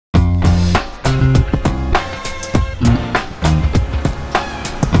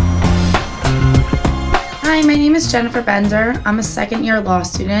Hi, my name is Jennifer Bender. I'm a second-year law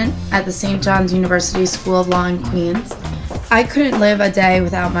student at the St. John's University School of Law in Queens. I couldn't live a day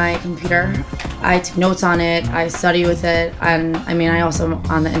without my computer. I take notes on it, I study with it, and I also am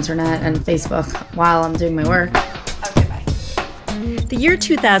on the internet and Facebook while I'm doing my work. Okay, bye. The year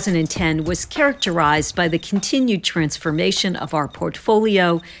 2010 was characterized by the continued transformation of our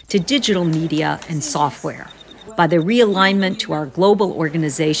portfolio to digital media and software, by the realignment to our global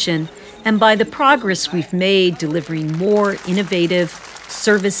organization, and by the progress we've made delivering more innovative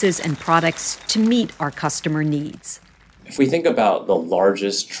services and products to meet our customer needs. If we think about the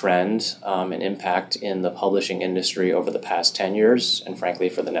largest trend and impact in the publishing industry over the past 10 years, and frankly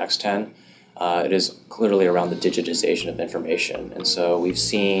for the next 10, it is clearly around the digitization of information. And so we've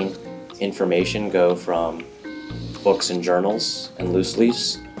seen information go from books and journals and loose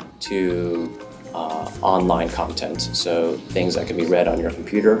leafs to online content. So things that can be read on your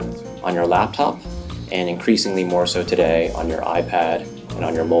computer, on your laptop, and increasingly more so today on your iPad and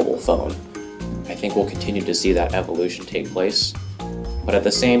on your mobile phone. I think we'll continue to see that evolution take place, but at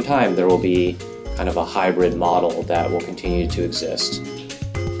the same time there will be kind of a hybrid model that will continue to exist.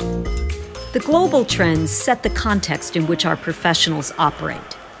 The global trends set the context in which our professionals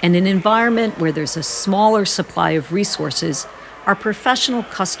operate. In an environment where there's a smaller supply of resources, our professional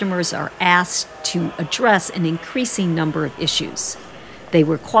customers are asked to address an increasing number of issues. They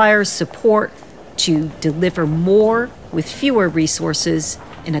require support to deliver more with fewer resources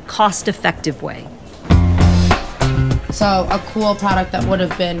in a cost-effective way. So a cool product that would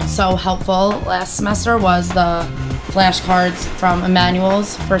have been so helpful last semester was the flashcards from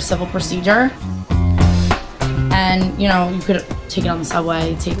manuals for civil procedure. And you could take it on the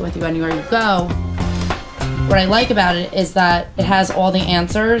subway, take it with you anywhere you go. What I like about it is that it has all the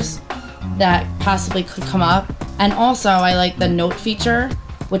answers that possibly could come up. And also I like the note feature,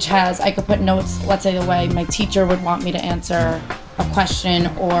 which I could put notes, let's say the way my teacher would want me to answer a question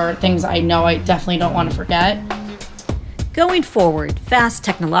or things I know I definitely don't want to forget. Going forward, fast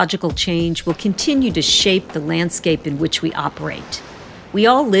technological change will continue to shape the landscape in which we operate. We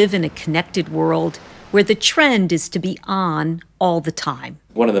all live in a connected world where the trend is to be on all the time.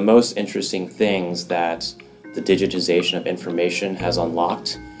 One of the most interesting things that the digitization of information has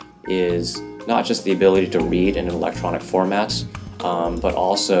unlocked is not just the ability to read in an electronic format, but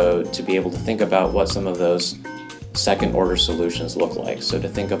also to be able to think about what some of those second-order solutions look like. So to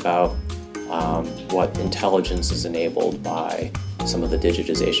think about what intelligence is enabled by some of the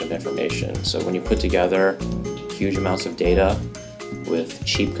digitization of information. So when you put together huge amounts of data with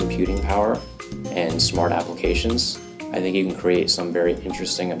cheap computing power and smart applications, I think you can create some very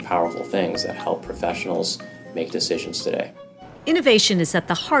interesting and powerful things that help professionals make decisions today. Innovation is at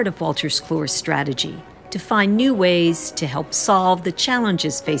the heart of Wolters Kluwer's strategy to find new ways to help solve the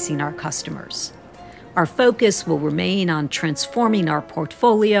challenges facing our customers. Our focus will remain on transforming our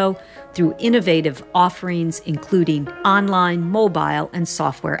portfolio through innovative offerings, including online, mobile, and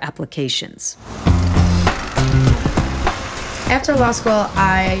software applications. After law school,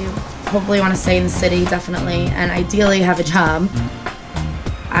 I hopefully want to stay in the city, definitely, and ideally have a job.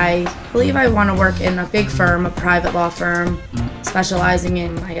 I believe I want to work in a big firm, a private law firm, specializing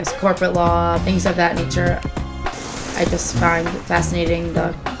in, corporate law, things of that nature. I just find fascinating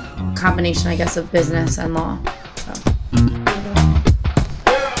the combination, of business and law.